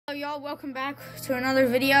Hello y'all, welcome back to another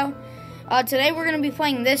video. Today we're going to be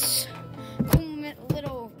playing this cool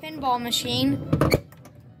little pinball machine.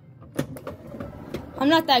 I'm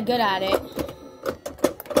not that good at it.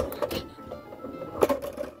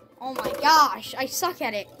 Oh my gosh, I suck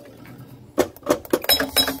at it.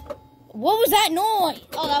 What was that noise?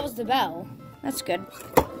 Oh, that was the bell. That's good.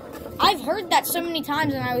 I've heard that so many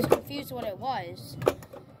times and I was confused what it was.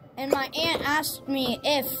 And my aunt asked me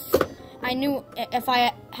if I knew if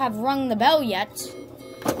I have rung the bell yet.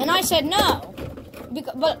 And I said no.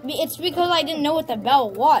 But it's because I didn't know what the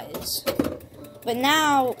bell was. But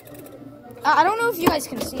now, I don't know if you guys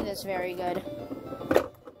can see this very good.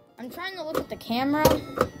 I'm trying to look at the camera.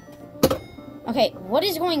 Okay, what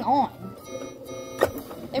is going on?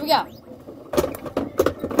 There we go.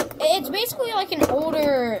 It's basically like an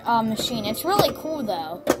older machine. It's really cool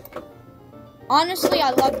though. Honestly,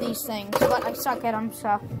 I love these things, but I suck at them,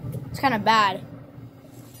 so it's kind of bad.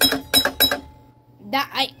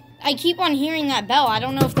 I keep on hearing that bell. I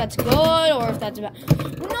don't know if that's good or if that's bad.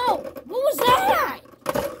 No! What was that?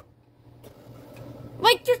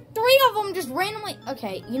 Like, there's 3 of them just randomly.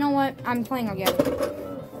 Okay, you know what? I'm playing again.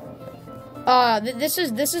 This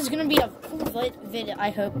is gonna be a cool vid,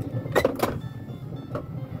 I hope.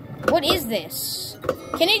 What is this?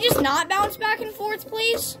 Can it just not bounce back and forth,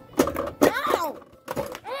 please? No!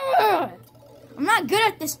 Ugh. I'm not good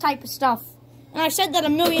at this type of stuff. And I've said that a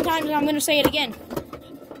million times and I'm going to say it again.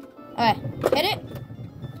 Okay, hit it.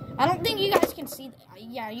 I don't think you guys can see,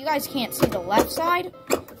 yeah, you guys can't see the left side,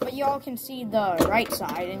 but y'all can see the right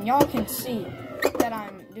side. And y'all can see that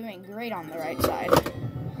I'm doing great on the right side.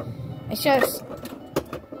 It's just,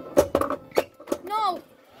 no,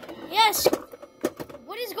 yes,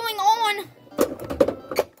 what is going on?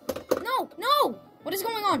 No, what is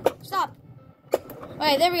going on? Stop.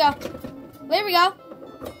 Okay, there we go. There we go.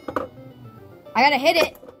 I gotta hit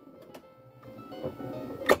it.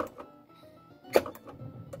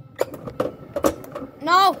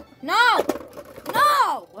 No!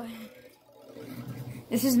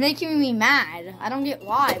 This is making me mad. I don't get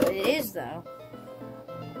why, but it is though.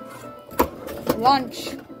 Lunch.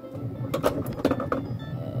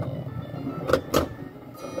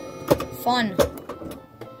 Fun.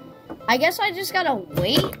 I guess I just gotta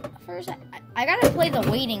wait for a second. I gotta play the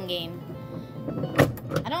waiting game.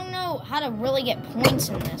 I don't know how to really get points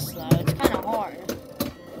in this, though. It's kind of hard.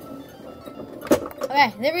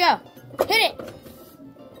 Okay, there we go. Hit it!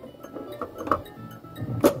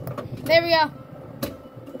 There we go.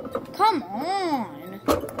 Come on!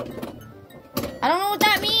 I don't know what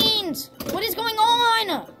that means! What is going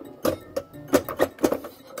on?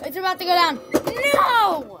 It's about to go down.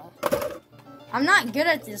 No! I'm not good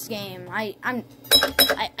at this game.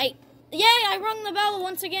 Yeah, I rung the bell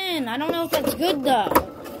once again. I don't know if that's good, though.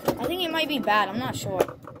 I think it might be bad. I'm not sure.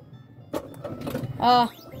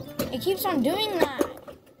 It keeps on doing that.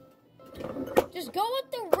 Just go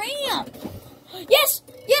with the ramp. Yes!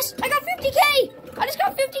 Yes! I got 50K! I just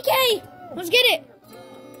got 50K! Let's get it.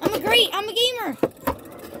 I'm a gamer.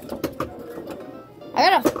 I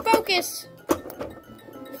gotta focus.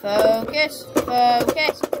 Focus.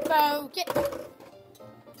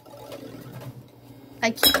 I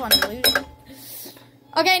keep on losing.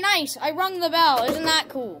 Okay, nice. I rung the bell. Isn't that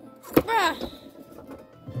cool?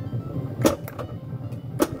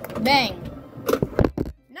 Bang.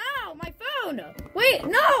 No, my phone. Wait,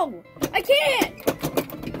 no. I can't.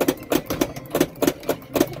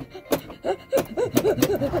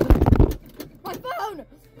 My phone.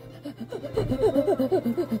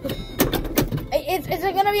 It's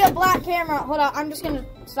gonna be a black camera. Hold on. I'm just gonna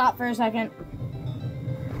stop for a second.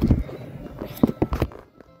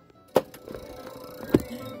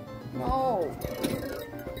 No.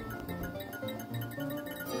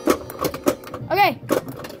 Okay,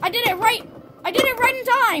 I did it right. I did it right in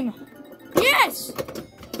time. Yes,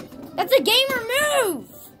 that's a gamer move.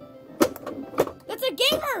 That's a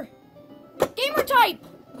gamer type.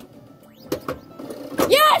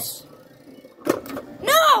 Yes.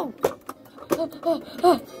 No.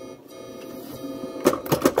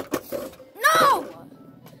 No.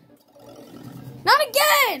 Not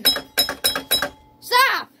again.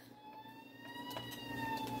 Stop.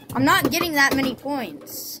 I'm not getting that many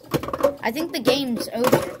points. I think the game's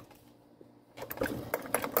over.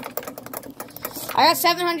 I got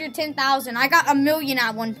 710,000. I got 1 million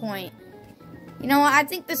at one point. You know what? I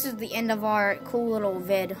think this is the end of our cool little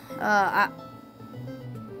vid. I'm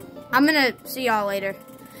gonna see y'all later.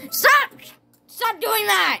 Stop! Stop doing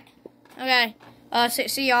that! Okay.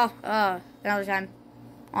 See y'all another time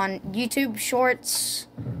on YouTube Shorts.